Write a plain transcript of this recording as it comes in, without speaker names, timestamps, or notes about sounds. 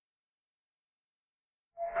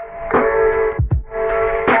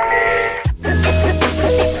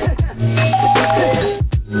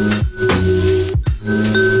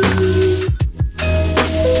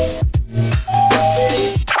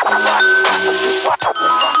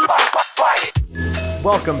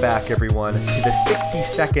Welcome back, everyone, to the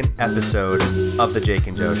 62nd episode of The Jake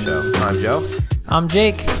and Joe Show. I'm Joe. I'm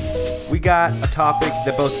Jake. We got a topic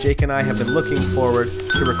that both Jake and I have been looking forward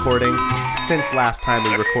to recording since last time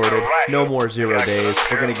we recorded. No more 0 days.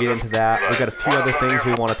 We're going to get into that. We've got a few other things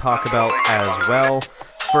we want to talk about as well.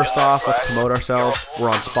 First off, let's promote ourselves. We're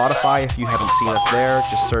on Spotify. If you haven't seen us there,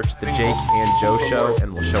 just search The Jake and Joe Show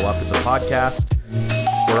and we'll show up as a podcast.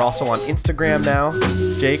 We're also on Instagram now.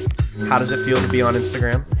 Jake, how does it feel to be on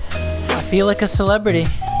Instagram? I feel like a celebrity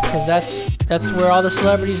because that's where all the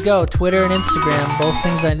celebrities go. Twitter and Instagram, both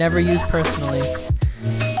things I never use personally.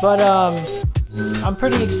 But I'm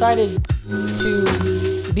pretty excited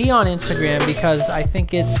to be on Instagram because I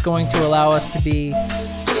think it's going to allow us to be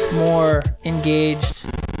more engaged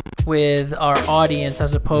with our audience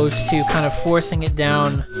as opposed to kind of forcing it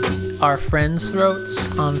down our friends' throats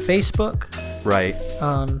on Facebook. Right.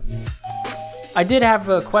 I did have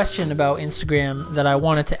a question about Instagram that I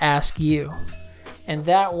wanted to ask you, and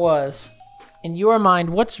that was, in your mind,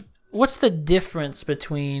 what's the difference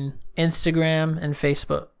between Instagram and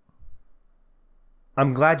Facebook?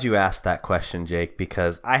 I'm glad you asked that question, Jake,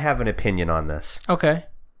 because I have an opinion on this. Okay.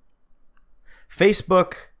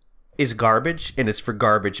 Facebook is garbage, and it's for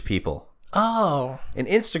garbage people. Oh. And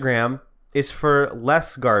Instagram is for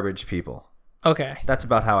less garbage people. Okay. That's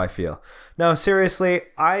about how I feel. No, seriously,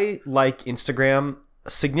 I like Instagram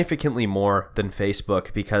significantly more than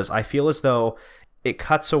Facebook because I feel as though it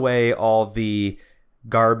cuts away all the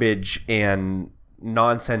garbage and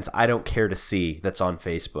nonsense I don't care to see that's on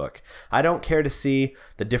Facebook. I don't care to see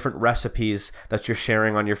the different recipes that you're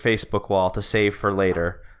sharing on your Facebook wall to save for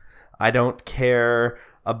later. I don't care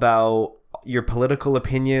about your political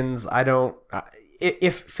opinions.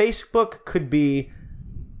 If Facebook could be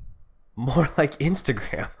more like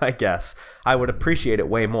Instagram, I guess, I would appreciate it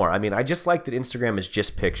way more. I mean, I just like that Instagram is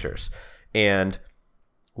just pictures. And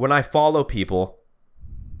when I follow people,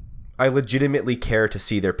 I legitimately care to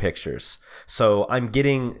see their pictures. So I'm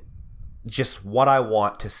getting just what I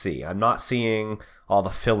want to see. I'm not seeing all the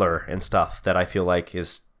filler and stuff that I feel like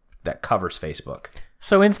that covers Facebook.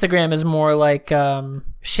 So Instagram is more like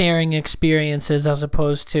sharing experiences as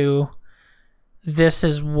opposed to this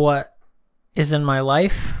is what is in my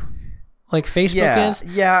life, like Facebook is?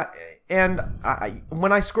 Yeah, and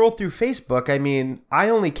when I scroll through Facebook, I mean, I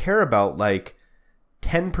only care about like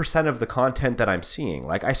 10% of the content that I'm seeing.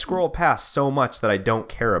 Like, I scroll past so much that I don't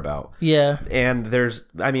care about. Yeah. And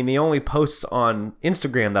the only posts on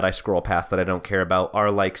Instagram that I scroll past that I don't care about are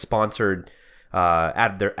like sponsored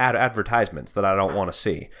advertisements that I don't want to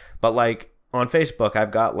see. But like on Facebook,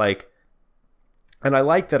 I've got like, and I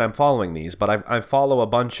like that I'm following these, but I follow a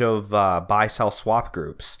bunch of buy, sell, swap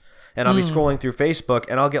groups. And I'll be scrolling through Facebook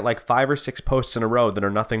and I'll get like 5 or 6 posts in a row that are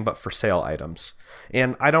nothing but for sale items.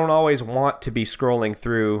 And I don't always want to be scrolling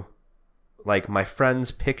through like my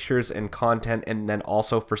friends' pictures and content and then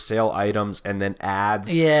also for sale items and then ads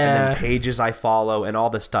and then pages I follow and all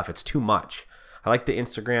this stuff. It's too much. I like the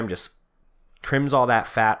Instagram just trims all that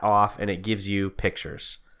fat off and it gives you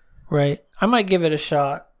pictures. Right. I might give it a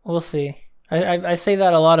shot. We'll see. I say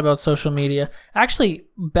that a lot about social media. Actually,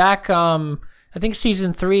 back I think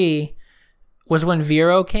season 3 was when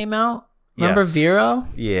Vero came out. Remember Vero?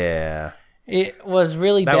 Yeah. It was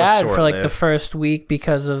really bad for like the first week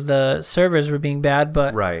because of the servers were being bad,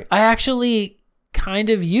 but right. I actually kind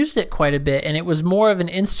of used it quite a bit, and it was more of an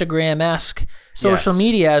Instagram-esque social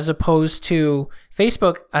media as opposed to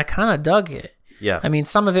Facebook. I kind of dug it. Yeah. I mean,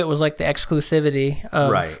 some of it was like the exclusivity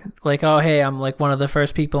of like, oh, hey, I'm like one of the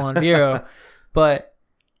first people on Vero, but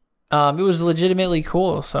it was legitimately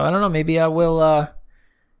cool. So I don't know, maybe I will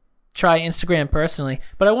try Instagram personally.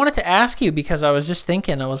 But I wanted to ask you because I was just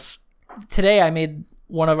thinking, today I made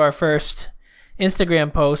one of our first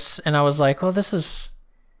Instagram posts and I was like, well,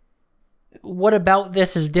 what about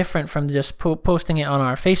this is different from just posting it on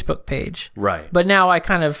our Facebook page? Right. But now I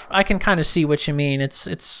can kind of see what you mean. It's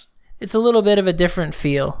a little bit of a different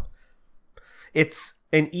feel. It's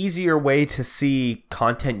an easier way to see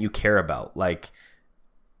content you care about. Like,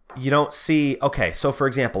 you don't see, okay, so for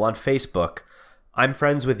example, on Facebook, I'm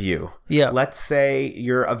friends with you. Yeah. Let's say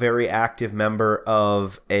you're a very active member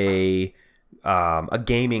of a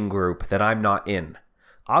gaming group that I'm not in.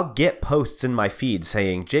 I'll get posts in my feed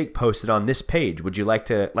saying, Jake posted on this page. Would you like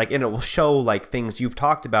to, like, and it will show like things you've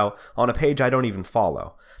talked about on a page I don't even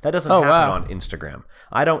follow. That doesn't happen on Instagram.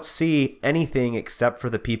 I don't see anything except for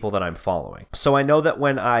the people that I'm following. So I know that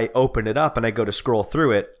when I open it up and I go to scroll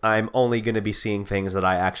through it, I'm only going to be seeing things that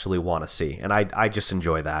I actually want to see. And I just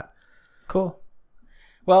enjoy that. Cool.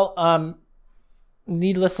 Well,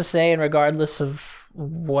 needless to say, and regardless of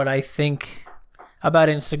what I think about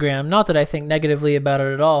Instagram. Not that I think negatively about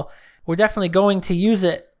it at all. We're definitely going to use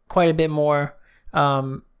it quite a bit more.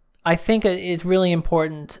 I think it's really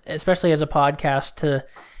important, especially as a podcast, to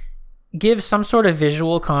give some sort of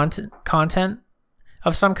visual content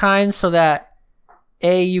of some kind so that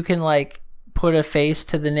A, you can like put a face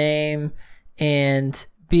to the name, and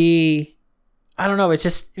B, I don't know, it's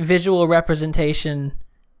just visual representation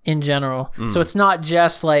in general. So it's not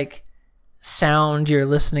just like sound you're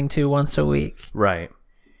listening to once a week. Right.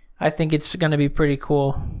 I think it's going to be pretty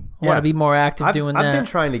cool. I want to be more active doing that. I've been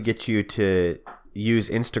trying to get you to use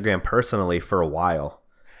Instagram personally for a while.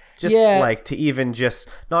 Just like to even just,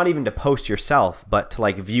 not even to post yourself, but to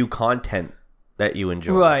like view content that you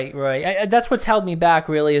enjoy. Right. That's what's held me back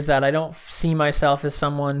really, is that I don't see myself as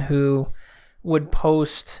someone who would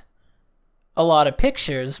post a lot of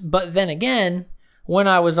pictures. But then again, when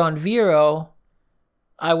I was on Vero,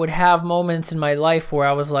 I would have moments in my life where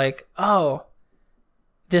I was like, oh,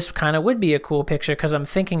 this kind of would be a cool picture because I'm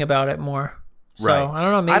thinking about it more. So, right. I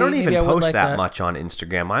don't know. Maybe, I don't even post like that much on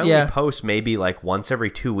Instagram. I only post maybe like once every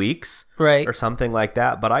 2 weeks, right, or something like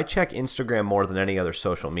that. But I check Instagram more than any other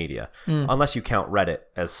social media, unless you count Reddit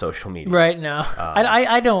as social media. Right. No,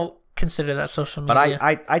 I don't consider that social media.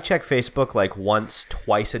 But I check Facebook like once,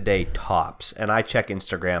 twice a day tops, and I check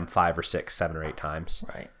Instagram 5 or 6, 7 or 8 times.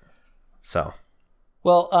 Right. So.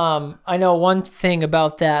 Well, I know one thing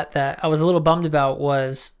about that I was a little bummed about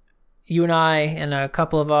was you and I and a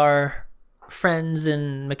couple of our friends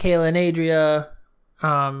and Michaela and Adria,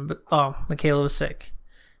 Michaela was sick,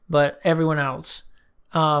 but everyone else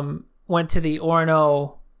went to the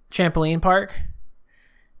Orono trampoline park,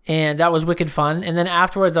 and that was wicked fun. And then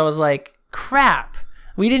afterwards I was like, crap,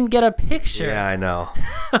 we didn't get a picture. Yeah, I know.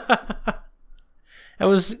 It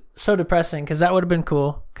was so depressing because that would have been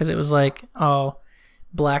cool because it was like,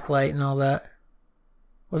 black light and all that.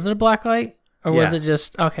 Was it a black light? Or was it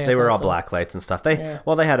just... Okay. They were all black lights and stuff. They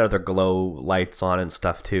had other glow lights on and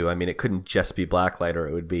stuff too. I mean, it couldn't just be black light or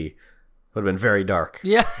it would have been very dark.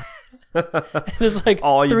 Yeah. There's like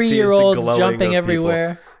 3-year-olds jumping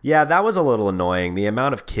everywhere. People. Yeah, that was a little annoying. The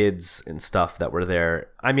amount of kids and stuff that were there.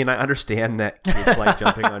 I mean, I understand that kids like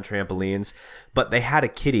jumping on trampolines, but they had a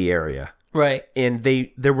kiddie area. Right. And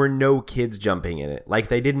there were no kids jumping in it. Like,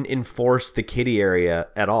 they didn't enforce the kiddie area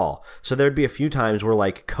at all. So there'd be a few times where,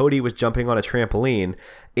 like, Cody was jumping on a trampoline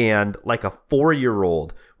and, like, a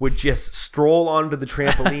 4-year-old would just stroll onto the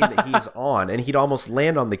trampoline that he's on, and he'd almost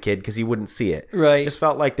land on the kid because he wouldn't see it. Right. It just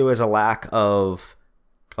felt like there was a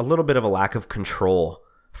little bit of a lack of control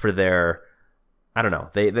for their... I don't know.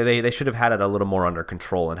 They should have had it a little more under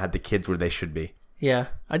control and had the kids where they should be. Yeah.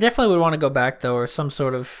 I definitely would want to go back, though, or some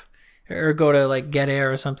sort of... Or go to like Get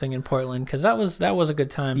Air or something in Portland, because that was a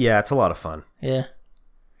good time. Yeah, it's a lot of fun. Yeah.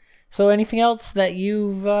 So anything else that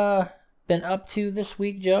you've been up to this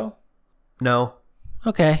week, Joe? No.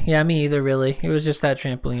 Okay. Yeah, me either, really. It was just that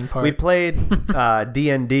trampoline part. We played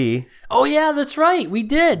D&D. Oh, yeah, that's right. We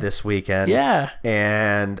did. This weekend. Yeah.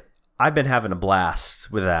 And I've been having a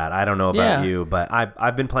blast with that. I don't know about you, but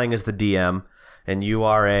I've been playing as the DM, and you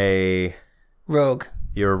are a... Rogue.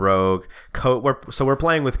 You're a rogue. So we're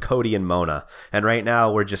playing with Cody and Mona, and right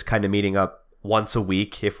now we're just kind of meeting up once a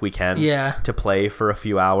week if we can to play for a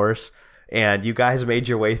few hours. And you guys made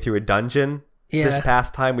your way through a dungeon this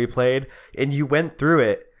past time we played, and you went through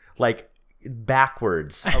it like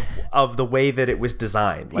backwards of the way that it was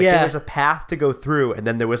designed. Like there was a path to go through, and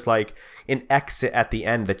then there was like an exit at the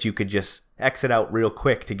end that you could just exit out real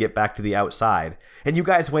quick to get back to the outside. And you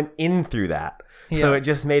guys went in through that. Yeah. So it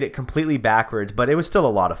just made it completely backwards, but it was still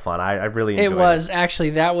a lot of fun. I really enjoyed it. It was. Actually,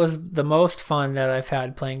 that was the most fun that I've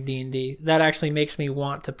had playing D&D. That actually makes me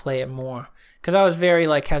want to play it more. Because I was very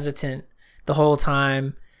like hesitant the whole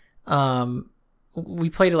time. We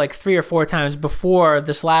played it like 3 or 4 times before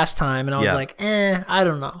this last time, and I was like, I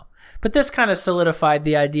don't know. But this kind of solidified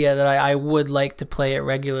the idea that I would like to play it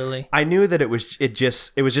regularly. I knew that it was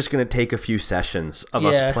just going to take a few sessions of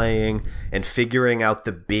us playing and figuring out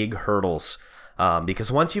the big hurdles.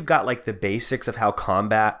 Because once you've got like the basics of how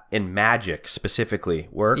combat and magic specifically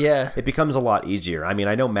work, it becomes a lot easier. I mean,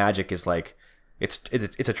 I know magic is like it's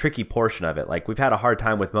a tricky portion of it. Like we've had a hard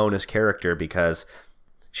time with Mona's character because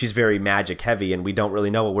she's very magic heavy and we don't really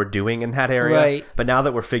know what we're doing in that area. Right. But now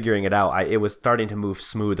that we're figuring it out, it was starting to move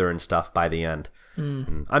smoother and stuff by the end.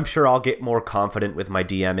 I'm sure I'll get more confident with my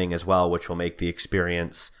DMing as well, which will make the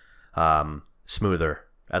experience smoother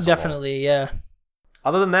as Definitely, yeah.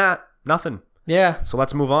 Other than that, nothing. Yeah. So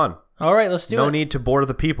let's move on. All right, let's do it. No need to bore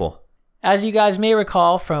the people. As you guys may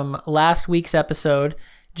recall from last week's episode,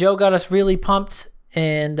 Joe got us really pumped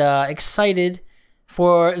and excited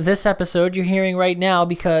for this episode you're hearing right now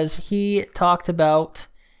because he talked about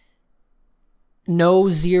no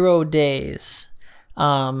 0 days.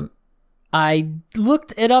 I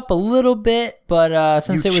looked it up a little bit, but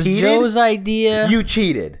since it was Joe's idea... You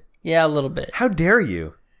cheated. Yeah, a little bit. How dare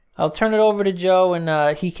you? I'll turn it over to Joe,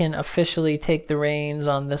 and he can officially take the reins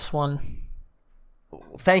on this one.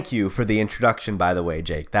 Thank you for the introduction, by the way,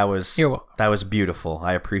 Jake. You're welcome. That was beautiful.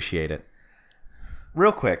 I appreciate it.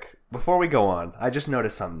 Real quick, before we go on, I just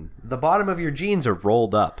noticed something. The bottom of your jeans are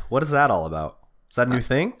rolled up. What is that all about? Is that a new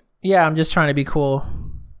thing? Yeah, I'm just trying to be cool.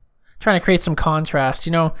 Trying to create some contrast.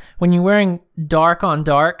 You know, when you're wearing dark on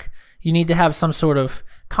dark, you need to have some sort of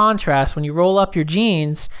contrast. When you roll up your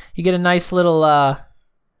jeans, you get a nice little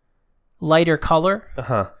lighter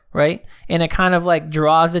color, right? And it kind of like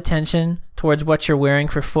draws attention towards what you're wearing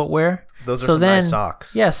for footwear. Those are some nice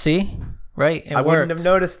socks. Yeah, see? Right, I wouldn't have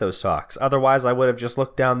noticed those socks. Otherwise, I would have just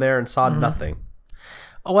looked down there and saw nothing.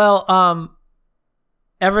 Well,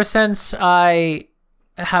 ever since I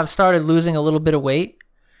have started losing a little bit of weight,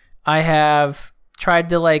 I have tried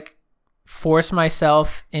to like force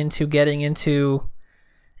myself into getting into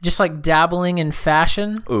just like dabbling in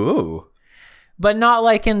fashion. Ooh. But not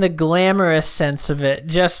like in the glamorous sense of it.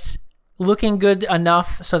 Just looking good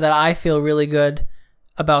enough so that I feel really good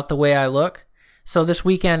about the way I look. So this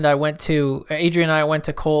weekend Adrian and I went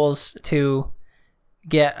to Kohl's to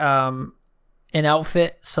get an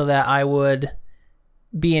outfit so that I would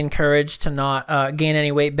be encouraged to not gain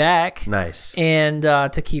any weight back. Nice. And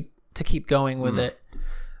to keep going with it.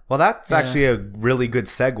 Well, that's actually a really good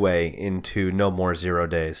segue into No More 0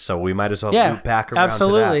 Days. So we might as well loop back around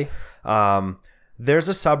absolutely. to that. There's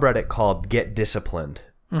a subreddit called Get Disciplined.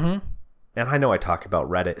 Mm-hmm. And I know I talk about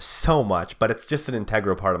Reddit so much, but it's just an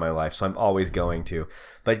integral part of my life, so I'm always going to.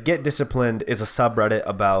 But Get Disciplined is a subreddit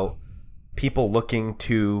about people looking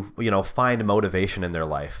to, find motivation in their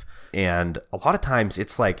life. And a lot of times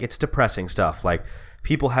it's depressing stuff. Like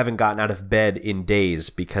people haven't gotten out of bed in days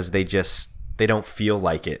because they don't feel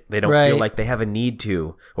like it. They don't feel like they have a need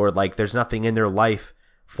to, or like there's nothing in their life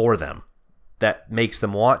for them that makes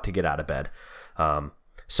them want to get out of bed.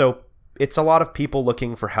 So it's a lot of people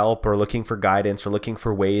looking for help or looking for guidance or looking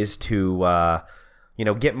for ways to,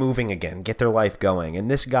 get moving again, get their life going. And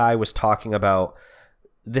this guy was talking about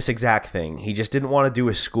this exact thing. He just didn't want to do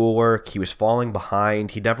his schoolwork. He was falling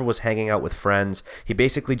behind. He never was hanging out with friends. He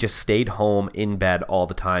basically just stayed home in bed all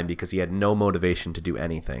the time because he had no motivation to do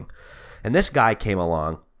anything. And this guy came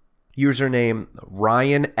along, username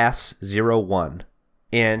Ryan S01,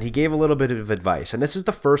 and he gave a little bit of advice. And this is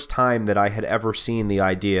the first time that I had ever seen the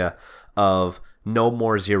idea of No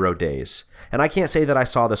More 0 Days. And I can't say that I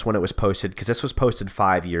saw this when it was posted because this was posted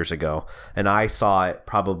 5 years ago, and I saw it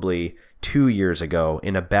probably 2 years ago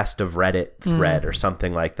in a best of Reddit thread or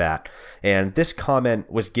something like that. And this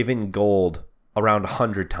comment was given gold around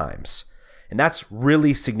 100 times. And that's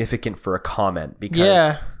really significant for a comment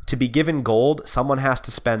because to be given gold, someone has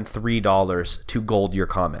to spend $3 to gold your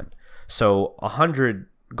comment. So 100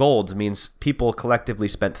 golds means people collectively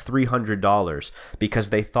spent $300 because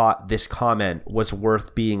they thought this comment was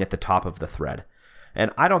worth being at the top of the thread.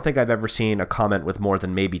 And I don't think I've ever seen a comment with more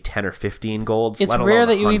than maybe 10 or 15 golds. It's rare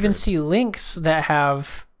that you even see links that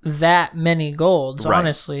have that many golds,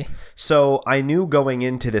 honestly. So I knew going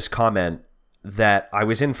into this comment that I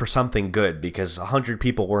was in for something good because 100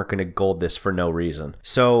 people weren't going to gold this for no reason.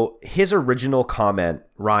 So his original comment,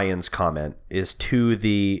 Ryan's comment, is to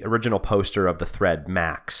the original poster of the thread,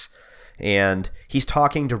 Max. And he's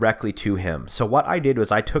talking directly to him. So what I did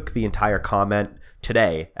was I took the entire comment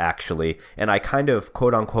today, actually, and I kind of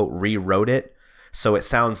quote-unquote rewrote it so it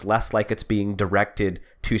sounds less like it's being directed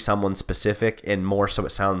to someone specific and more so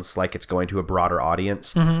it sounds like it's going to a broader audience.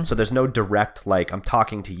 So there's no direct, like, I'm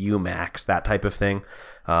talking to you, Max, that type of thing.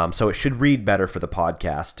 So it should read better for the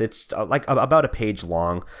podcast. It's like about a page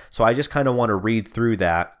long. So I just kind of want to read through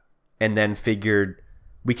that and then figured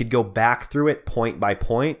we could go back through it point by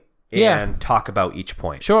point and talk about each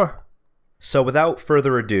point. Sure. So without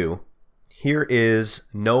further ado, here is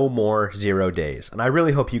No More 0 Days. And I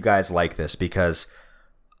really hope you guys like this because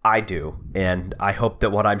I do. And I hope that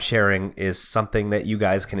what I'm sharing is something that you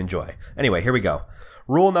guys can enjoy. Anyway, here we go.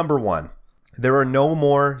 Rule number 1. There are no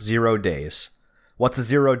more 0 days. What's a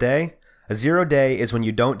 0 day? A 0 day is when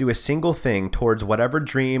you don't do a single thing towards whatever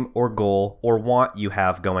dream or goal or want you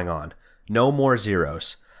have going on. No more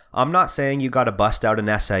zeros. I'm not saying you got to bust out an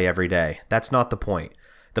essay every day. That's not the point.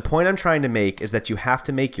 The point I'm trying to make is that you have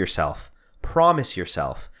to make yourself, promise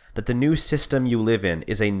yourself, that the new system you live in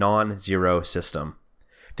is a non-zero system.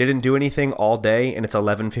 Didn't do anything all day and it's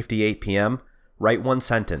 11:58 p.m.? Write one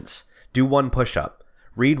sentence. Do one push-up.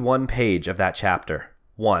 Read one page of that chapter.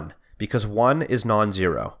 One, because one is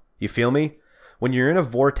non-zero. You feel me? When you're in a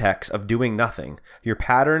vortex of doing nothing, your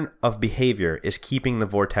pattern of behavior is keeping the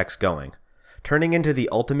vortex going. Turning into the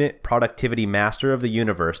ultimate productivity master of the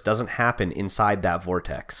universe doesn't happen inside that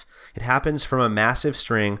vortex. It happens from a massive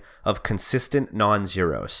string of consistent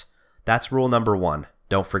non-zeros. That's rule number 1.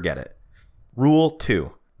 Don't forget it. Rule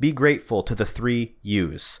 2. Be grateful to the 3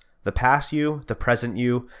 yous: the past you, the present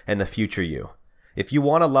you, and the future you. If you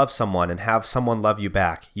want to love someone and have someone love you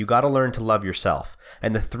back, you got to learn to love yourself,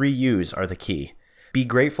 and the 3 yous are the key. Be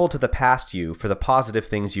grateful to the past you for the positive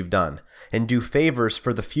things you've done, and do favors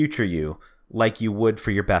for the future you like you would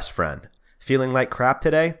for your best friend. Feeling like crap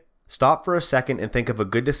today? Stop for a second and think of a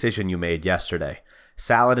good decision you made yesterday.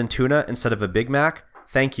 Salad and tuna instead of a Big Mac?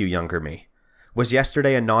 Thank you, younger me. Was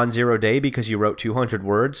yesterday a non-zero day because you wrote 200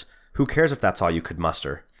 words? Who cares if that's all you could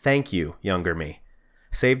muster? Thank you, younger me.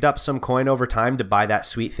 Saved up some coin over time to buy that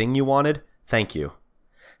sweet thing you wanted? Thank you.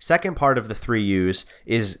 Second part of the 3 U's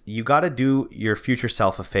is you gotta do your future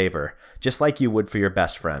self a favor, just like you would for your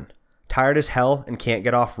best friend. Tired as hell and can't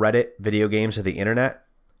get off Reddit, video games, or the internet?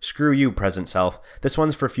 Screw you, present self. This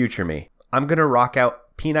one's for future me. I'm gonna rock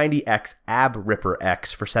out P90X Ab Ripper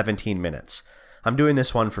X for 17 minutes. I'm doing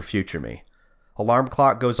this one for future me. Alarm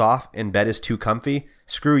clock goes off and bed is too comfy?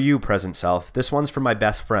 Screw you, present self. This one's for my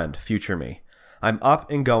best friend, future me. I'm up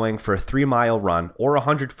and going for a 3-mile run or a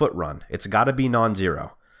 100-foot run. It's gotta be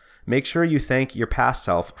non-zero. Make sure you thank your past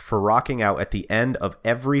self for rocking out at the end of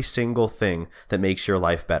every single thing that makes your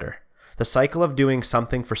life better. The cycle of doing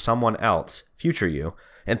something for someone else, future you,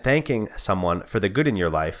 and thanking someone for the good in your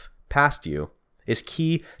life, past you, is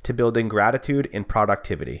key to building gratitude and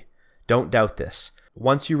productivity. Don't doubt this.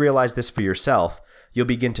 Once you realize this for yourself, you'll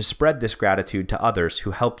begin to spread this gratitude to others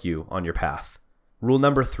who help you on your path. Rule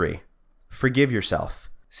number 3, forgive yourself.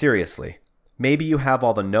 Seriously. Maybe you have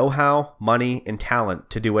all the know-how, money, and talent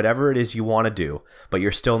to do whatever it is you want to do, but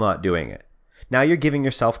you're still not doing it. Now you're giving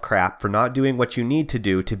yourself crap for not doing what you need to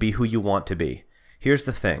do to be who you want to be. Here's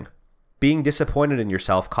the thing. Being disappointed in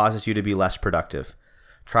yourself causes you to be less productive.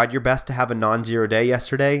 Tried your best to have a non-zero day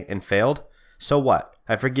yesterday and failed? So what?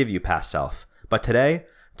 I forgive you, past self. But today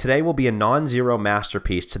will be a non-zero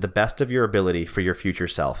masterpiece to the best of your ability for your future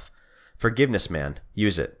self. Forgiveness, man.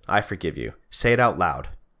 Use it. I forgive you. Say it out loud.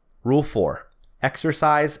 Rule 4.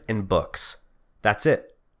 Exercise and books. That's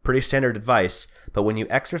it. Pretty standard advice, but when you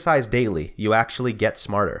exercise daily, you actually get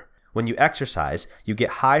smarter. When you exercise, you get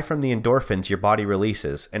high from the endorphins your body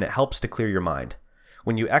releases, and it helps to clear your mind.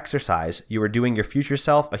 When you exercise, you are doing your future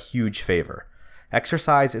self a huge favor.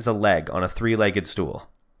 Exercise is a leg on a 3-legged stool.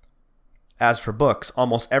 As for books,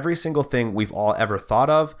 almost every single thing we've all ever thought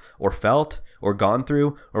of, or felt, or gone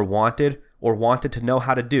through, or wanted to know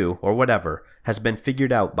how to do, or whatever, has been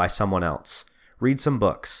figured out by someone else. Read some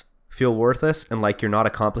books. Feel worthless and like you're not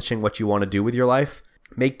accomplishing what you want to do with your life?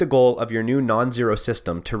 Make the goal of your new non-zero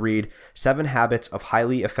system to read 7 Habits of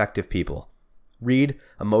Highly Effective People. Read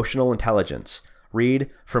Emotional Intelligence. Read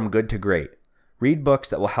From Good to Great. Read books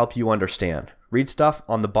that will help you understand. Read stuff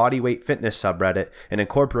on the Bodyweight Fitness subreddit and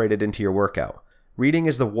incorporate it into your workout. Reading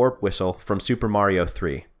is the warp whistle from Super Mario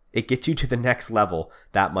 3. It gets you to the next level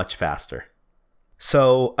that much faster.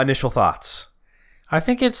 So, initial thoughts. I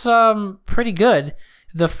think it's pretty good.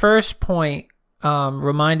 The first point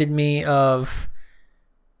reminded me of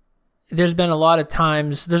there's been a lot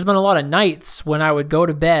of nights when I would go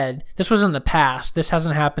to bed. This was in the past. This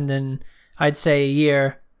hasn't happened in, I'd say, a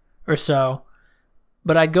year or so.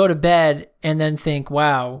 But I'd go to bed and then think,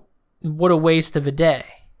 wow, what a waste of a day.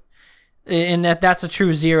 And that's a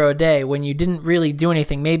true zero day when you didn't really do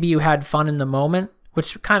anything. Maybe you had fun in the moment,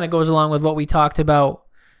 which kind of goes along with what we talked about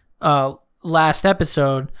last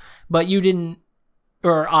episode, but you didn't,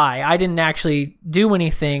 or I didn't actually do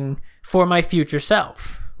anything for my future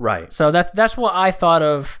self. Right. So that's what I thought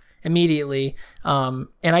of immediately. And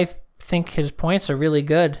I think his points are really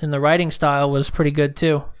good, and the writing style was pretty good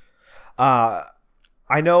too.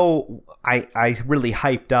 I know I really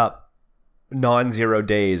hyped up non-zero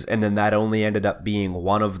days, and then that only ended up being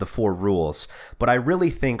one of the 4 rules. But I really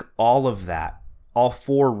think all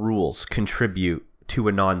 4 rules contribute to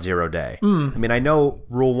a non-zero day. I mean, I know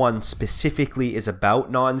rule 1 specifically is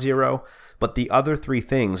about non-zero, but the other 3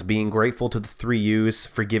 things, being grateful to the 3 U's,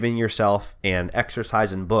 forgiving yourself, and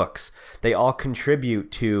exercise and books, they all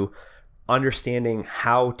contribute to understanding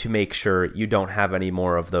how to make sure you don't have any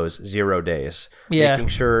more of those 0 days. Yeah. Making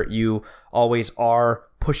sure you always are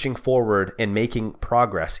pushing forward and making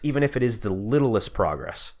progress, even if it is the littlest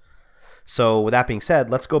progress. So with that being said,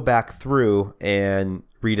 let's go back through and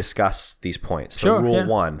rediscuss these points. So Sure, rule yeah.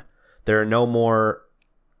 1, there are no more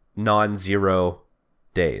non-zero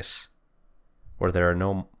days, or there are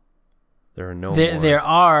no There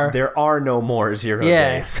are no more 0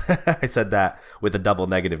 days. I said that with a double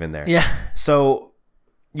negative in there. Yeah. So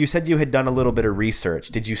you said you had done a little bit of research.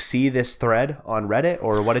 Did you see this thread on Reddit,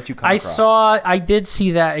 or what did you come across? I did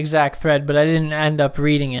see that exact thread, but I didn't end up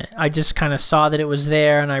reading it. I just kind of saw that it was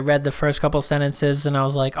there, and I read the first couple sentences, and I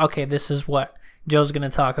was like, okay, this is what Joe's going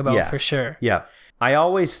to talk about for sure. Yeah. I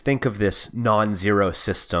always think of this non-zero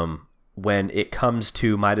system when it comes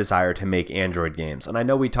to my desire to make Android games. And I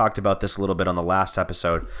know we talked about this a little bit on the last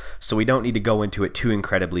episode, so we don't need to go into it too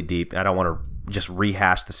incredibly deep. I don't want to just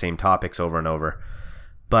rehash the same topics over and over.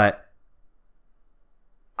 But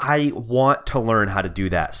I want to learn how to do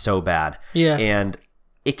that so bad. Yeah. And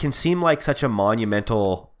it can seem like such a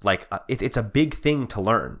monumental, it's a big thing to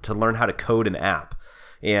learn how to code an app.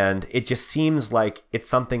 And it just seems like it's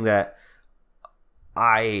something that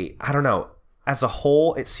I don't know, as a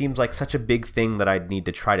whole, it seems like such a big thing that I'd need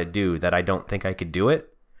to try to do that I don't think I could do it.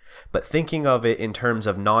 But thinking of it in terms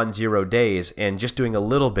of non-zero days and just doing a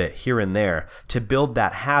little bit here and there to build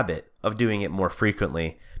that habit of doing it more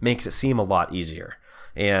frequently makes it seem a lot easier.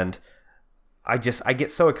 And I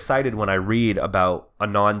get so excited when I read about a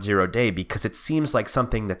non-zero day because it seems like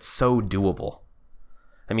something that's so doable.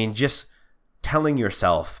 I mean, just telling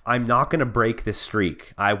yourself, I'm not going to break this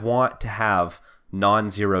streak. I want to have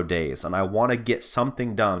non-zero days, and I want to get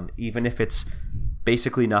something done, even if it's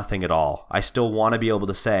basically nothing at all. I still want to be able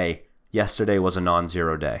to say, yesterday was a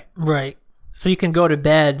non-zero day. Right. So you can go to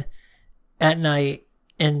bed at night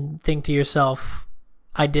and think to yourself,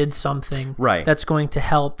 I did something that's going to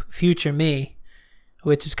help future me,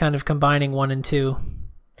 which is kind of combining 1 and 2.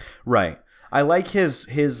 Right. I like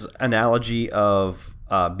his analogy of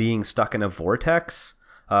being stuck in a vortex.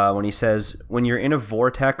 When he says, when you're in a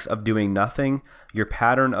vortex of doing nothing, your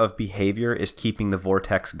pattern of behavior is keeping the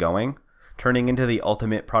vortex going. Turning into the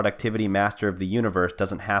ultimate productivity master of the universe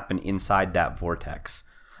doesn't happen inside that vortex.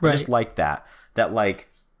 Right. I just like that. That like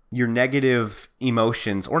your negative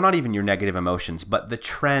emotions, or not even your negative emotions, but the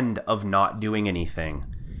trend of not doing anything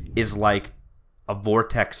is like a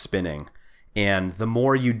vortex spinning. And the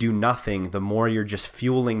more you do nothing, the more you're just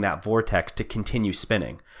fueling that vortex to continue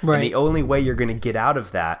spinning. Right. And the only way you're going to get out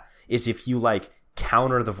of that is if you like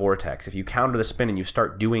counter the vortex, if you counter the spin and you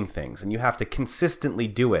start doing things, and you have to consistently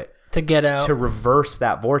do it to get out, to reverse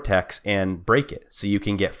that vortex and break it so you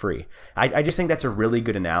can get free. I just think that's a really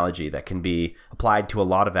good analogy that can be applied to a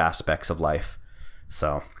lot of aspects of life.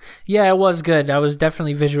 So yeah, it was good. I was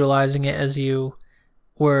definitely visualizing it as you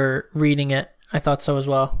were reading it. I thought so as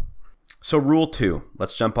well. So rule 2,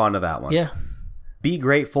 let's jump onto that one. Yeah. Be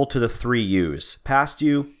grateful to the 3 yous: past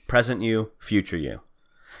you, present you, future you.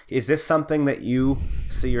 Is this something that you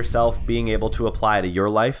see yourself being able to apply to your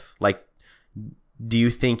life? Like, do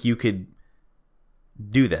you think you could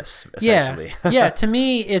do this, essentially? Yeah. To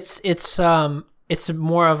me, it's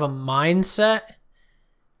more of a mindset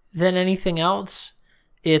than anything else.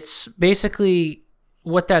 It's basically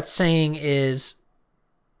what that's saying is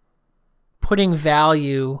putting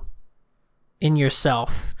value in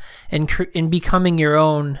yourself and in becoming your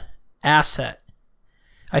own asset,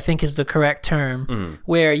 I think is the correct term,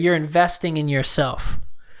 where you're investing in yourself.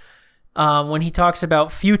 When he talks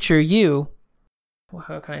about future you,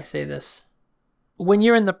 how can I say this? When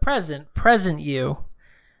you're in the present you,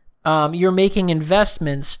 you're making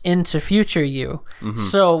investments into future you. Mm-hmm.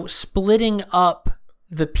 So splitting up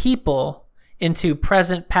the people into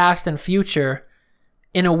present, past, and future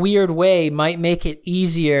in a weird way might make it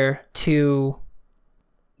easier to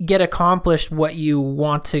get accomplished what you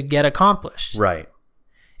want to get accomplished. Right.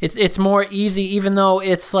 It's more easy, even though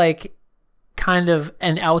it's like kind of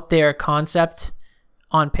an out there concept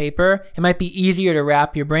on paper. It might be easier to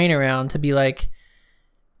wrap your brain around, to be like,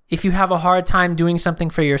 if you have a hard time doing something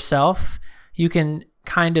for yourself, you can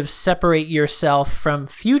kind of separate yourself from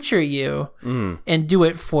future you and do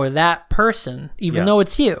it for that person, even though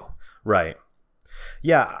it's you. Right.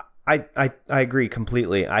 Yeah, I agree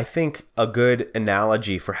completely. I think a good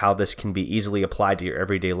analogy for how this can be easily applied to your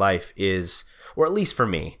everyday life is, or at least for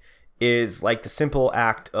me, is like the simple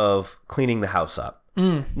act of cleaning the house up.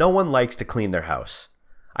 No one likes to clean their house.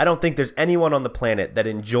 I don't think there's anyone on the planet that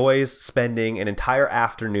enjoys spending an entire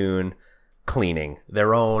afternoon cleaning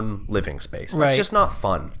their own living space. That's just not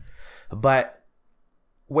fun. But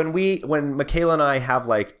when Michaela and I have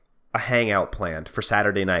like a hangout planned for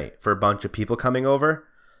Saturday night for a bunch of people coming over,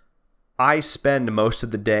 I spend most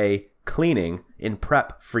of the day cleaning in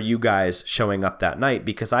prep for you guys showing up that night,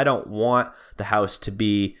 because I don't want the house to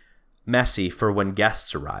be messy for when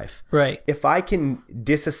guests arrive. Right. If I can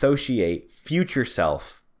disassociate future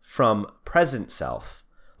self from present self,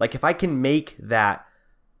 like if I can make that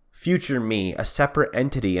future me a separate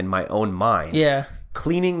entity in my own mind. Yeah.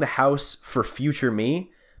 Cleaning the house for future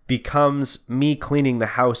me becomes me cleaning the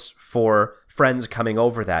house for friends coming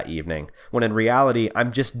over that evening, when in reality,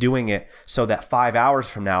 I'm just doing it so that 5 hours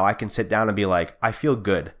from now, I can sit down and be like, I feel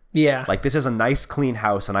good. Yeah. Like, this is a nice, clean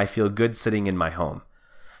house, and I feel good sitting in my home.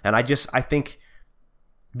 And I think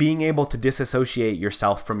being able to disassociate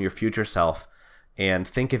yourself from your future self and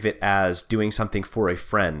think of it as doing something for a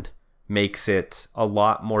friend makes it a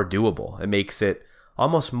lot more doable. It makes it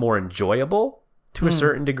almost more enjoyable to a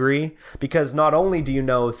certain degree, because not only do you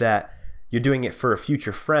know that you're doing it for a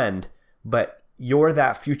future friend, but you're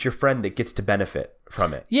that future friend that gets to benefit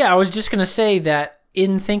from it. Yeah, I was just going to say that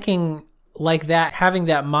in thinking like that, having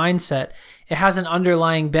that mindset, it has an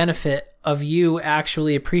underlying benefit of you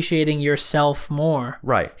actually appreciating yourself more.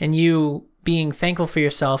 Right. And you being thankful for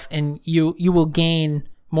yourself, and you will gain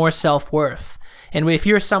more self-worth. And if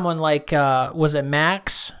you're someone like, was it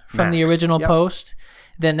Max from the original post,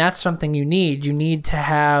 then that's something you need. You need to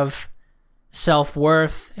have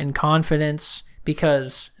self-worth and confidence,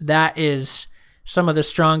 because that is some of the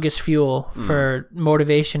strongest fuel for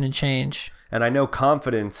motivation and change. And I know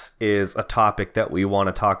confidence is a topic that we want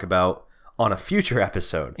to talk about on a future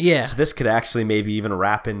episode. Yeah. So this could actually maybe even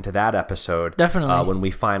wrap into that episode. Definitely. When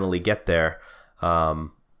we finally get there.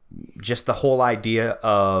 Just the whole idea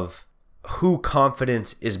of who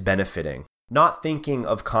confidence is benefiting. Not thinking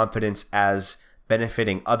of confidence as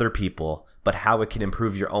benefiting other people, but how it can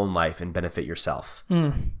improve your own life and benefit yourself.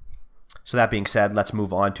 So that being said, let's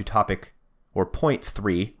move on to point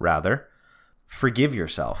 3, rather. Forgive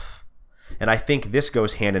yourself. And I think this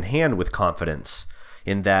goes hand in hand with confidence,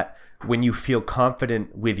 in that when you feel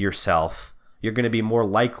confident with yourself, you're going to be more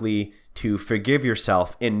likely to forgive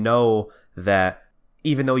yourself and know that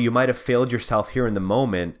even though you might have failed yourself here in the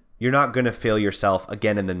moment, you're not going to fail yourself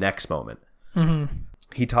again in the next moment.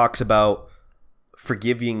 He talks about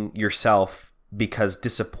forgiving yourself because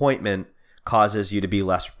disappointment causes you to be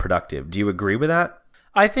less productive. Do you agree with that?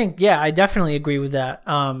 I think, yeah, I definitely agree with that.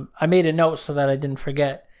 I made a note so that I didn't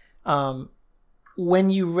forget. When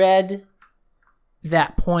you read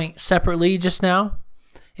that point separately just now,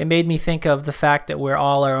 it made me think of the fact that we're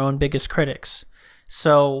all our own biggest critics.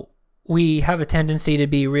 So we have a tendency to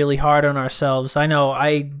be really hard on ourselves. I know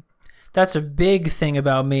that's a big thing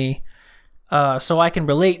about me. So I can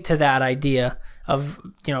relate to that idea of,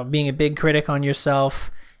 being a big critic on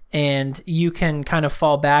yourself, and you can kind of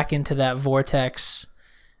fall back into that vortex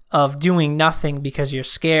of doing nothing because you're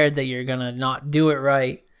scared that you're going to not do it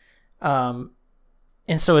right.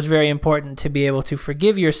 And so it's very important to be able to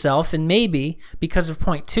forgive yourself, and maybe because of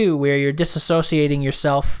point 2, where you're disassociating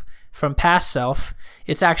yourself from past self,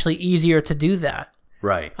 it's actually easier to do that.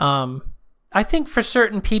 Right. I think for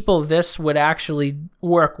certain people, this would actually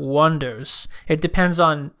work wonders. It depends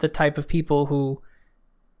on the type of people who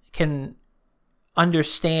can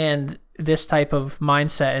understand this type of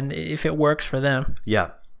mindset and if it works for them. Yeah.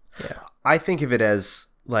 I think of it as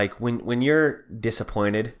like when you're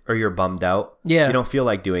disappointed or you're bummed out, you don't feel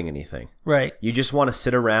like doing anything. Right. You just want to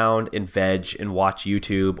sit around and veg and watch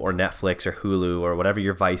YouTube or Netflix or Hulu or whatever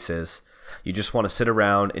your vice is. You just want to sit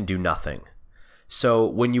around and do nothing. So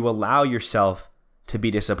when you allow yourself to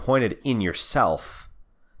be disappointed in yourself,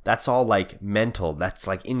 that's all like mental. That's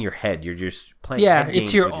like in your head. You're just playing head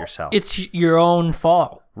games with yourself. It's your own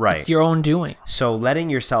fault. Right. It's your own doing. So letting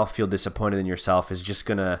yourself feel disappointed in yourself is just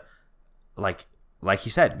going to, like he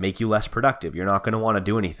said, make you less productive. You're not going to want to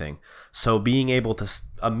do anything. So being able to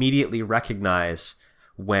immediately recognize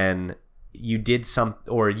when you did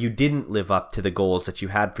or you didn't live up to the goals that you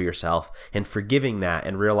had for yourself, and forgiving that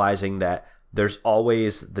and realizing that there's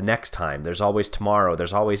always the next time, there's always tomorrow,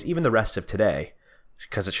 there's always even the rest of today,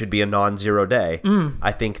 because it should be a non-zero day.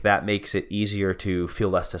 I think that makes it easier to feel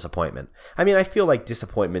less disappointment. I mean, I feel like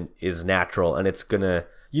disappointment is natural, and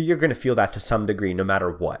you're gonna feel that to some degree no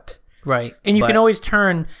matter what. Right. And you can always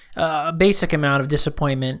turn a basic amount of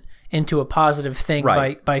disappointment into a positive thing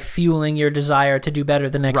by fueling your desire to do better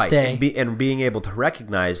the next day. And being able to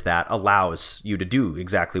recognize that allows you to do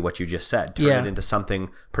exactly what you just said. Turn it into something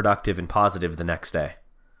productive and positive the next day.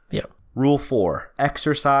 Yeah. Rule 4,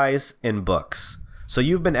 exercise and books. So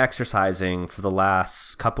you've been exercising for the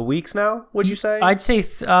last couple weeks now, would you say? I'd say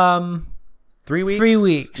 3 weeks? 3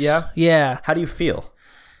 weeks. Yeah? Yeah. How do you feel?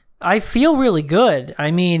 I feel really good.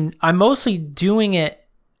 I mean, I'm mostly doing it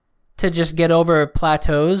to just get over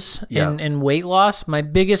plateaus in weight loss. My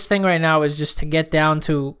biggest thing right now is just to get down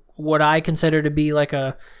to what I consider to be like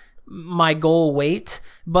my goal weight.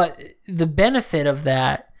 But the benefit of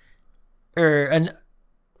that, or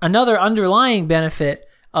another underlying benefit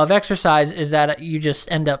of exercise is that you just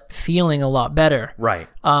end up feeling a lot better. Right.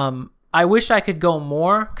 I wish I could go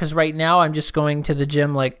more, because right now I'm just going to the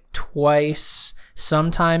gym like twice,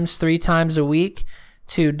 sometimes 3 times a week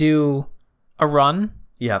to do a run.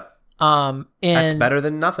 Yep. And That's better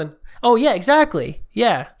than nothing. Oh yeah, exactly.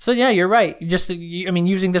 Yeah. So yeah, you're right.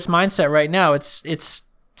 Using this mindset right now, it's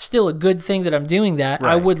still a good thing that I'm doing that.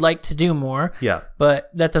 Right. I would like to do more. Yeah. But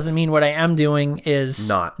that doesn't mean what I am doing is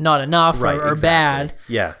not enough or bad.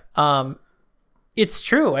 Yeah. It's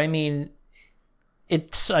true. I mean,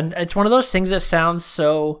 it's one of those things that sounds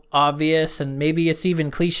so obvious, and maybe it's even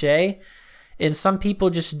cliche, and some people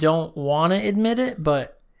just don't want to admit it,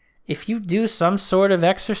 but if you do some sort of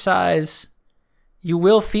exercise, you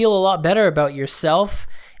will feel a lot better about yourself,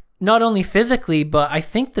 not only physically, but I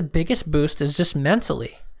think the biggest boost is just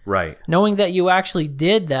mentally. Right. Knowing that you actually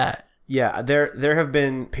did that. Yeah, there have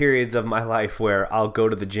been periods of my life where I'll go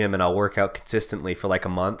to the gym and I'll work out consistently for like a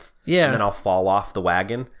month. Yeah. And then I'll fall off the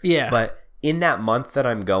wagon. Yeah. But in that month that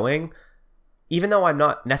I'm going, even though I'm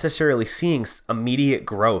not necessarily seeing immediate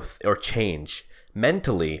growth or change,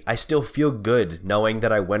 mentally, I still feel good knowing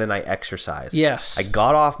that I went and I exercised. Yes. I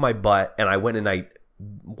got off my butt and I went and I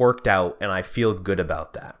worked out, and I feel good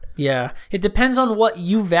about that. Yeah. It depends on what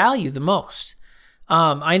you value the most.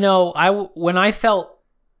 I know when I felt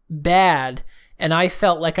bad and I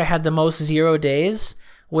felt like I had the most 0 days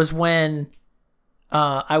was when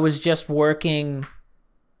I was just working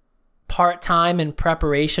part-time in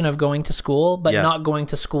preparation of going to school, but not going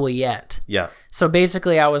to school yet. Yeah. So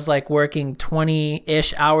basically I was like working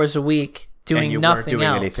 20-ish hours a week doing and you nothing weren't doing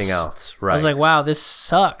else. anything else. Right. I was like, wow, this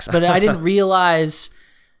sucks. But I didn't realize,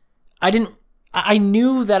 I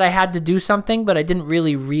knew that I had to do something, but I didn't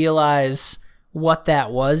really realize what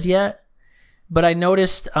that was yet. But I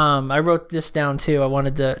noticed, I wrote this down too. I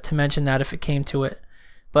wanted to mention that if it came to it.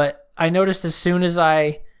 But I noticed as soon as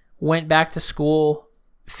I went back to school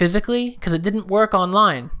physically, because it didn't work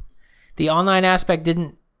online, the online aspect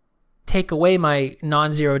didn't take away my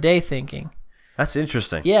non-0 day thinking. That's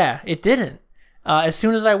interesting. Yeah, it didn't. As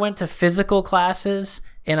soon as I went to physical classes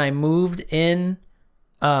and I moved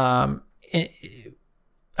I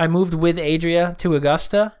moved with Adria to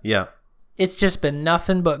Augusta. Yeah. It's just been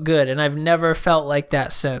nothing but good, and I've never felt like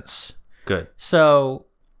that since. Good. So,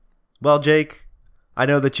 well, Jake, I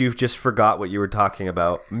know that you've just forgot what you were talking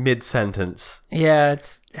about mid-sentence. Yeah,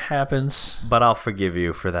 it happens. But I'll forgive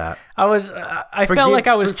you for that. I felt like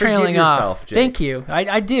I was trailing off. Jake. Thank you.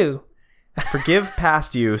 I do. Forgive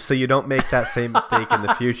past you so you don't make that same mistake in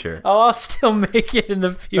the future. Oh, I'll still make it in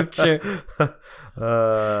the future.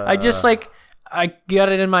 I just I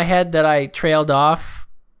got it in my head that I trailed off,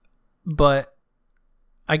 but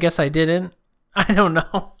I guess I didn't. I don't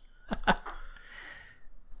know.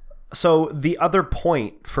 So the other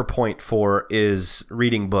point for point 4 is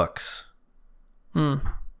reading books.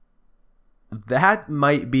 That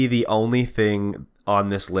might be the only thing on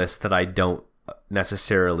this list that I don't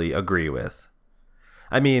necessarily agree with.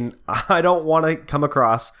 I mean, I don't want to come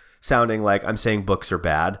across sounding like I'm saying books are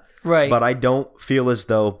bad. Right. But I don't feel as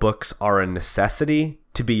though books are a necessity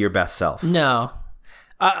to be your best self. No.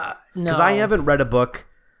 No. Because I haven't read a book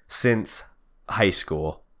since high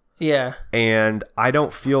school. Yeah. And I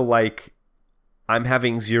don't feel like I'm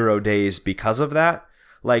having 0 days because of that.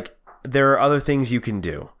 Like, there are other things you can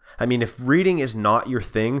do. I mean, if reading is not your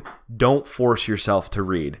thing, don't force yourself to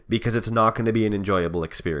read, because it's not going to be an enjoyable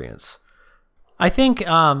experience. I think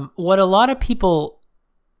what a lot of people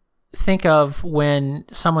think of when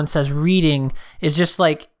someone says reading is just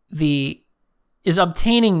like is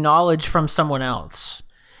obtaining knowledge from someone else.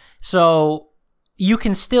 So you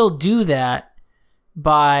can still do that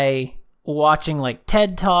by watching like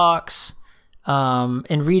TED Talks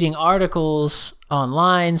and reading articles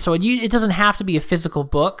online. So it doesn't have to be a physical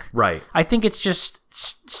book. Right. I think it's just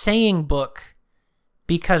saying book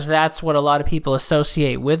because that's what a lot of people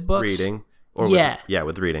associate with books. Reading. Or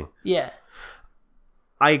with reading. Yeah.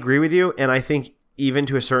 I agree with you, and I think even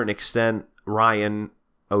to a certain extent,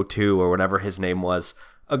 Ryan02 or whatever his name was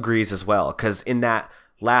agrees as well. Because in that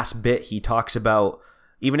last bit, he talks about,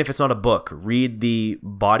 even if it's not a book, read the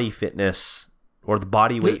body fitness or the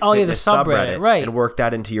body weight fitness subreddit, right, and work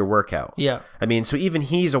that into your workout. Yeah. I mean, so even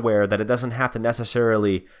he's aware that it doesn't have to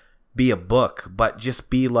necessarily be a book, but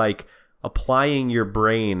just be like applying your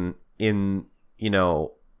brain in,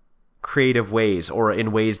 creative ways, or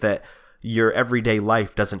in ways that your everyday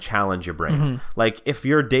life doesn't challenge your brain. Mm-hmm. Like if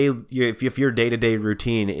your day-to-day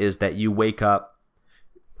routine is that you wake up,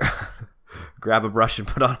 grab a brush and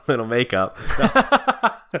put on a little makeup.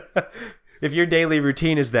 No. If your daily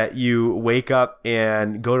routine is that you wake up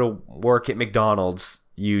and go to work at McDonald's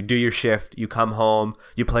you do your shift, you come home,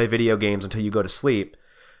 you play video games until you go to sleep,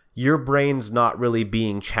 your brain's not really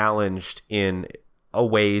being challenged in a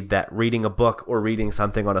way that reading a book or reading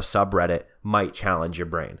something on a subreddit might challenge your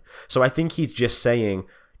brain. So I think he's just saying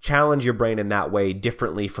challenge your brain in that way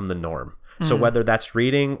differently from the norm. So whether that's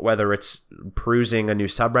reading, whether it's perusing a new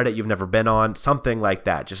subreddit you've never been on, something like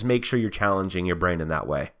that, just make sure you're challenging your brain in that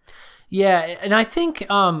way. Yeah, and I think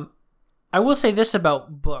I will say this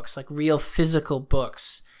about books, like real physical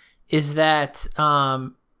books, is that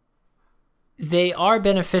they are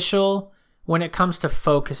beneficial when it comes to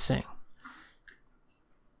focusing.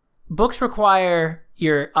 Books require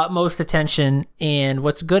your utmost attention, and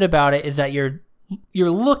what's good about it is that you're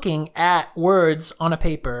looking at words on a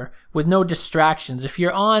paper with no distractions. If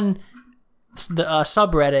you're on the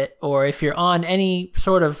subreddit, or if you're on any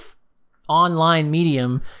sort of online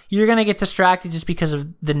medium, you're going to get distracted just because of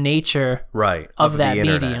the nature of that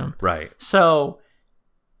medium. Right. So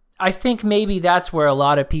I think maybe that's where a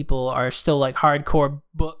lot of people are still like hardcore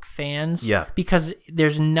book fans. Yeah. Because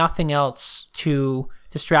there's nothing else to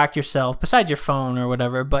distract yourself besides your phone or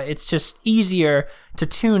whatever, but it's just easier to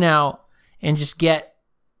tune out and just get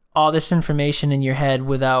all this information in your head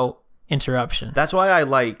without interruption. That's why I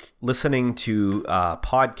like listening to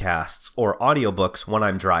podcasts or audiobooks when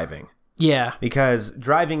I'm driving. Yeah. Because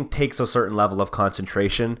driving takes a certain level of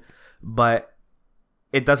concentration, but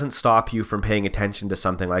it doesn't stop you from paying attention to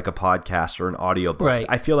something like a podcast or an audiobook. Right.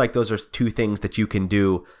 I feel like those are two things that you can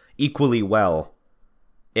do equally well.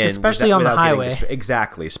 Especially on the highway.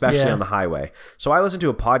 Exactly, especially on the highway. So I listen to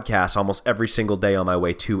a podcast almost every single day on my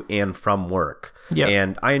way to and from work. Yep.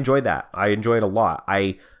 And I enjoy that. I enjoy it a lot.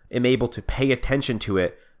 I am able to pay attention to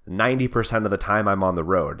it 90% of the time I'm on the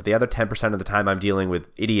road. The other 10% of the time I'm dealing with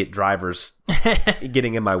idiot drivers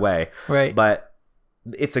getting in my way. Right. But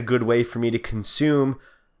it's a good way for me to consume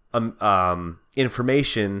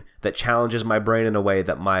information that challenges my brain in a way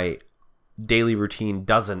that my daily routine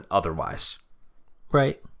doesn't otherwise.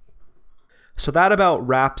 Right. So that about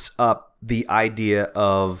wraps up the idea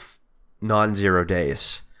of non-zero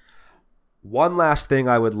days. One last thing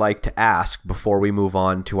I would like to ask before we move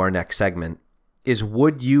on to our next segment is,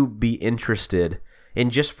 would you be interested in,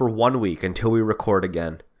 just for 1 week until we record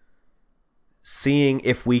again, seeing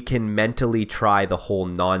if we can mentally try the whole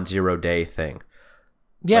non-zero day thing?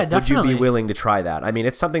 Yeah, like, definitely. Would you be willing to try that? I mean,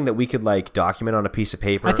 it's something that we could like document on a piece of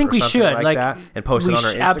paper. I think or we something should like that, and post it on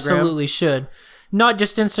our Instagram. Absolutely should. Not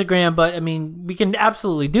just Instagram, but I mean, we can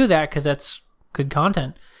absolutely do that because that's good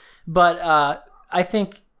content. But I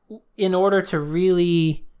think in order to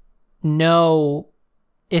really know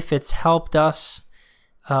if it's helped us,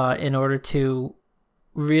 in order to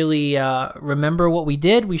really remember what we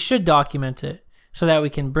did, we should document it so that we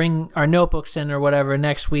can bring our notebooks in or whatever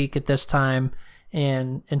next week at this time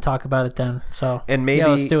and talk about it then. So and maybe, yeah,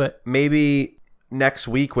 let's do it. Maybe next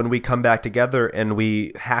week when we come back together and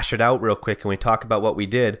we hash it out real quick and we talk about what we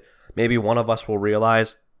did, maybe one of us will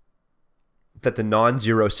realize that the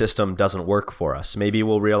non-zero system doesn't work for us. Maybe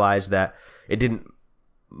we'll realize that it didn't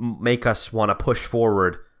make us want to push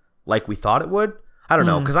forward like we thought it would. I don't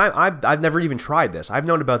know, because I've never even tried this. I've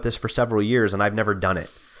known about this for several years and I've never done it.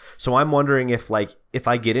 So I'm wondering if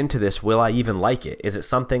I get into this, will I even like it? Is it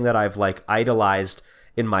something that I've like idolized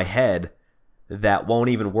in my head that won't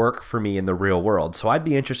even work for me in the real world? So I'd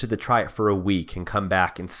be interested to try it for a week and come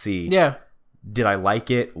back and see. Yeah. Did I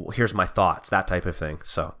like it? Here's my thoughts, that type of thing.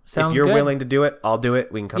 So Sounds if you're good. willing to do it, I'll do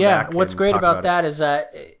it. We can come back. Yeah, what's and great talk about it. that is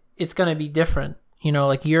that it's going to be different. You know,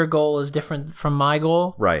 like your goal is different from my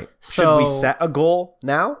goal. Right. So, should we set a goal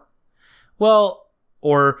now? Well,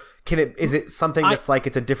 or is it something that's like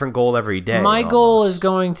it's a different goal every day? My goal is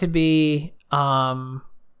going to be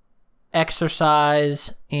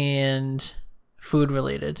exercise and food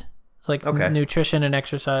related. Like nutrition and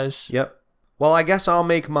exercise. Yep. Well, I guess I'll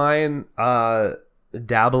make mine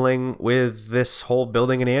dabbling with this whole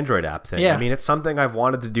building an Android app thing. Yeah. I mean, it's something I've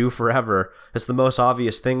wanted to do forever. It's the most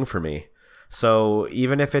obvious thing for me. So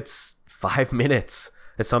even if it's 5 minutes,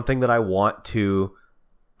 it's something that I want to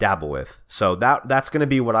dabble with. So that's going to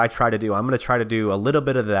be what I try to do. I'm going to try to do a little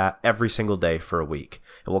bit of that every single day for a week.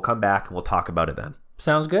 And we'll come back and we'll talk about it then.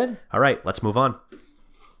 Sounds good. All right, let's move on.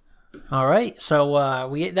 All right. So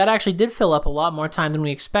that actually did fill up a lot more time than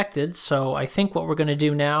we expected. So I think what we're going to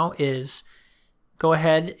do now is go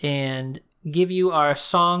ahead and give you our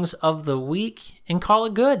songs of the week and call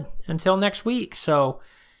it good until next week. So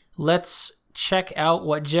let's check out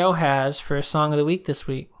what Joe has for a song of the week this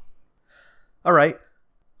week. All right.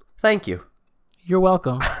 Thank you. You're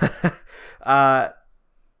welcome.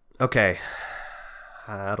 Okay.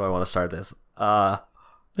 How do I want to start this?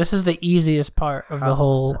 This is the easiest part of the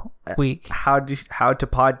whole week.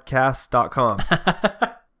 Howtopodcast.com.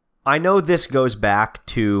 I know this goes back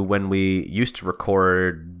to when we used to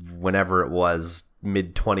record whenever it was,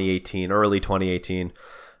 mid 2018, early 2018.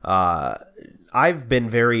 I've been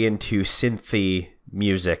very into synthy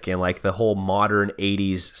music and like the whole modern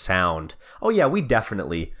 80s sound. Oh yeah, we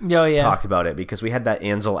definitely talked about it because we had that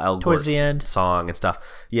Ansel Elgort song and stuff.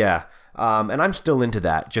 Yeah. And I'm still into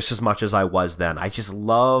that just as much as I was then. I just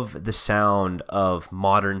love the sound of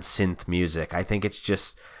modern synth music. I think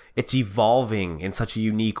it's evolving in such a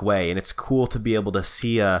unique way, and it's cool to be able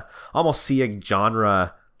to almost see a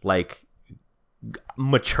genre like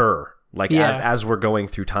mature, like as we're going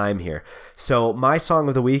through time here. So my song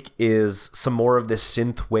of the week is some more of this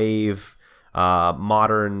synth wave,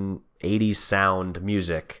 modern 80s sound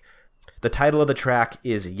music. The title of the track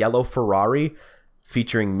is Yellow Ferrari,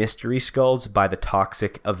 featuring Mystery Skulls by the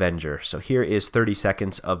Toxic Avenger. So here is 30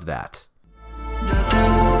 seconds of that.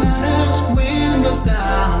 Nothing matters when goes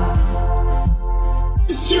down.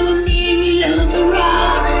 It's you and me in the yellow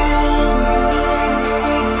Ferrari.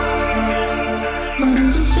 But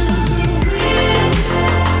it's just feel so real.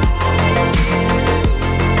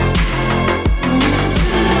 But it's just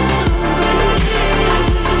feel so real.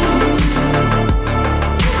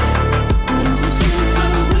 But it's just feel so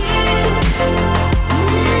real.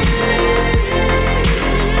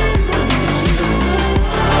 But it's just feel so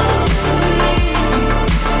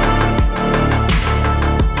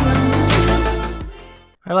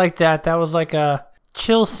I like that. That was like a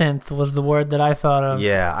chill synth was the word that I thought of.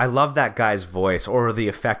 Yeah, I love that guy's voice or the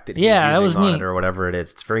effect that he's using on it or whatever it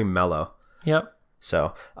is. It's very mellow. Yep.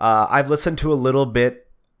 So I've listened to a little bit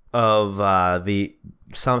of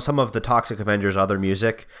some of the Toxic Avengers' other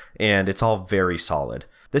music, and it's all very solid.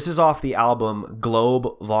 This is off the album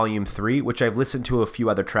Globe Volume 3, which I've listened to a few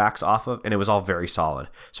other tracks off of, and it was all very solid.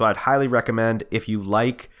 So I'd highly recommend if you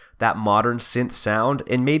like that modern synth sound,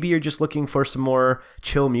 and maybe you're just looking for some more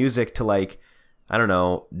chill music to, like, I don't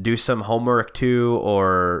know, do some homework to,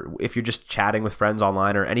 or if you're just chatting with friends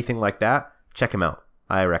online or anything like that, check him out.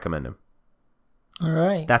 I recommend him. All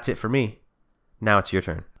right. That's it for me. Now it's your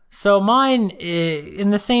turn. So mine,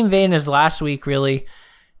 in the same vein as last week, really,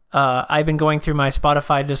 I've been going through my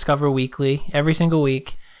Spotify Discover Weekly every single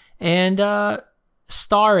week and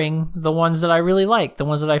starring the ones that I really like, the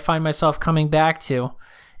ones that I find myself coming back to.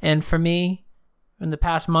 And for me, in the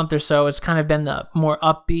past month or so, it's kind of been the more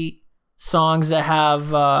upbeat songs that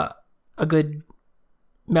have a good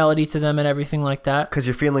melody to them and everything like that. Because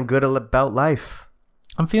you're feeling good about life.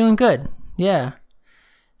 I'm feeling good, yeah.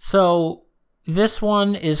 So this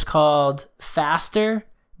one is called Faster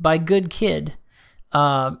by Good Kid.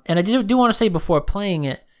 And I do want to say before playing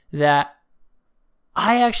it that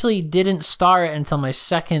I actually didn't star it until my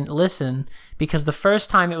second listen because the first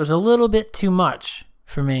time it was a little bit too much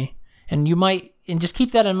for me. And just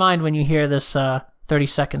keep that in mind when you hear this 30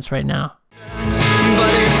 seconds right now. But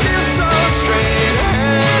it feels so straight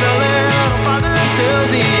ahead, a little farther till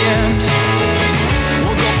the end.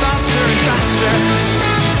 We'll go faster and faster.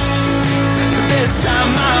 This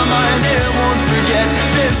time my mind, it won't forget.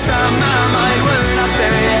 This time my mind, we're not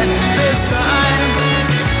there yet. This time,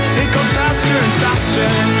 it goes faster and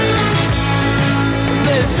faster.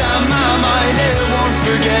 This time my mind, it won't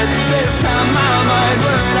forget. This time my mind,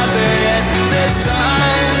 we're not there yet. This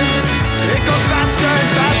time, it goes faster and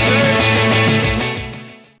faster.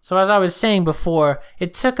 So as I was saying before,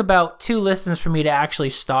 it took about 2 listens for me to actually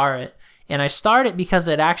star it. And I starred it because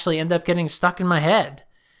it actually ended up getting stuck in my head.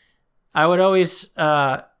 I would always,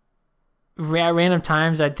 at random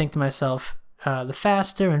times, I'd think to myself, the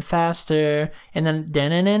faster and faster, and then,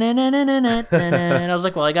 and I was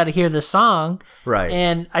like, well, I got to hear this song. Right.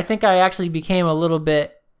 And I think I actually became a little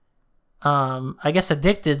bit, I guess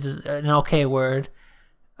addicted is an okay word,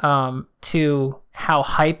 to how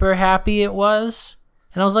hyper happy it was.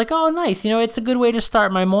 And I was like, oh, nice. It's a good way to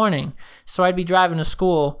start my morning. So I'd be driving to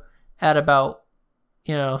school at about,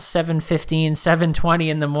 7:15, 7:20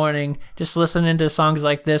 in the morning, just listening to songs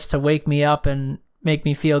like this to wake me up and make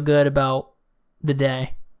me feel good about the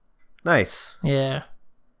day. Nice. Yeah.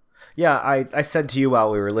 Yeah, I said to you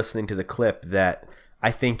while we were listening to the clip that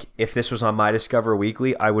I think if this was on my Discover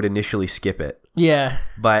Weekly, I would initially skip it. Yeah.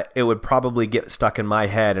 But it would probably get stuck in my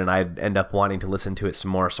head and I'd end up wanting to listen to it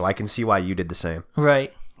some more, so I can see why you did the same.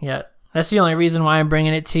 Right. Yeah. That's the only reason why I'm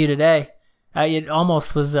bringing it to you today. It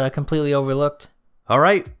almost was completely overlooked. All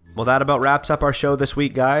right. Well, that about wraps up our show this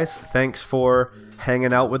week, guys. Thanks for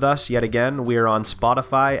hanging out with us yet again. We are on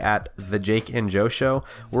Spotify at The Jake and Joe Show.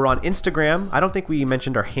 We're on Instagram. I don't think we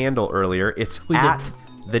mentioned our handle earlier. It's at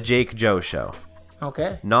The Jake Joe Show.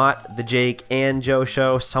 Okay. Not the Jake and Joe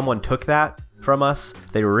show. Someone took that from us.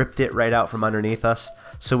 They ripped it right out from underneath us.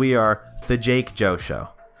 So we are the Jake Joe show.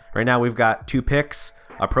 Right now we've got 2 pics,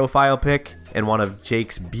 a profile pic, and one of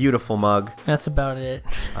Jake's beautiful mug. That's about it.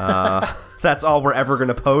 That's all we're ever going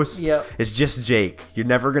to post. Yep. It's just Jake. You're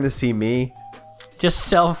never going to see me.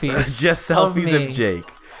 Just selfies. Just selfies me. of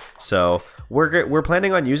Jake. So we're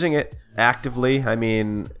planning on using it actively. I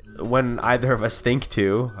mean, when either of us think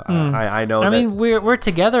to. I know I that. mean, we're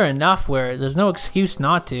together enough where there's no excuse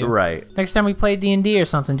not to. Right. Next time we play D&D or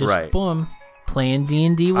something, just Right. boom, playing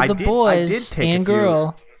D&D with I the did boys take and a few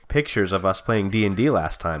girl. pictures of us playing D&D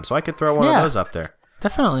last time, so I could throw one Yeah. of those up there.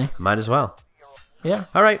 Definitely. Might as well. Yeah.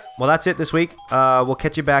 All right. Well, that's it this week. We'll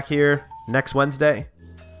catch you back here next Wednesday.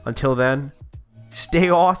 Until then, stay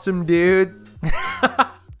awesome, dude.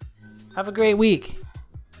 Have a great week.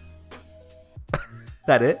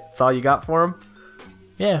 That it? That's all you got for him?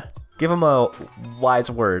 Yeah. Give him a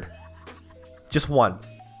wise word. Just one.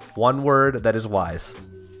 One word that is wise.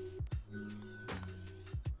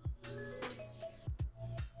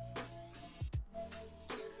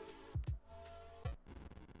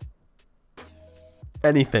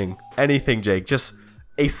 Anything. Anything, Jake. Just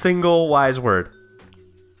a single wise word.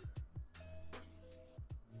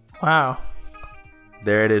 Wow.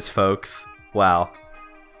 There it is, folks. Wow.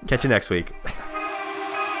 Catch you next week.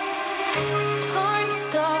 Time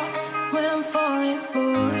stops when I'm falling for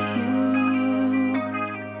you.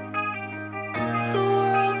 The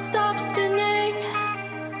world stops spinning.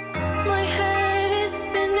 My head is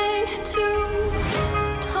spinning too.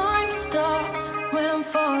 Time stops when I'm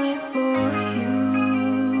falling for you.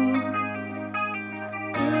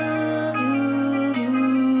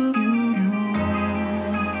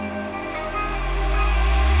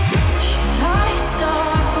 Should I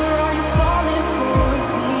stop or are you falling for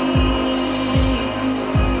me?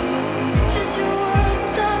 Is your world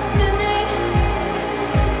stop spinning?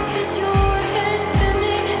 Is your head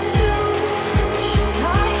spinning too? Should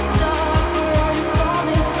I stop or are you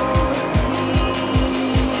falling for me?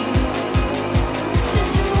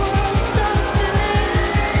 Is your world stop spinning?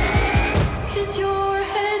 Is your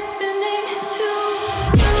head spinning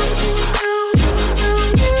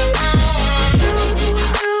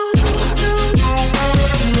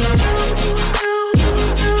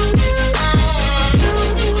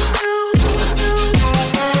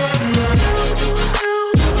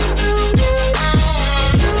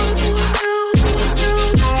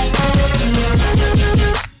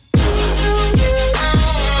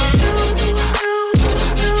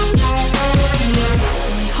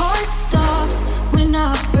My heart stopped when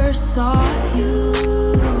I first saw you.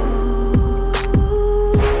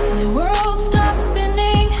 My world stopped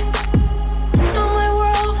spinning. Now my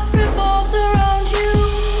world revolves around you.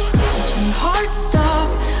 Did your heart stop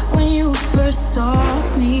when you first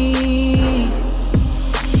saw me?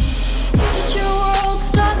 Did your world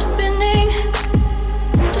stop spinning?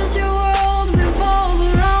 Does your world revolve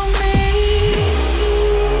around me?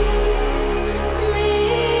 Me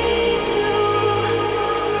too.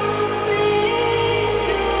 Me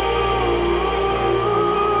too.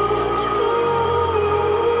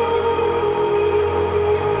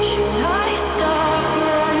 Should I stop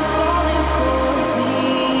or are you falling for me?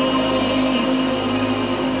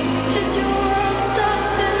 Is your world stop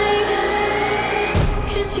spinning?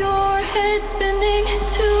 Is your head spinning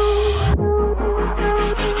too?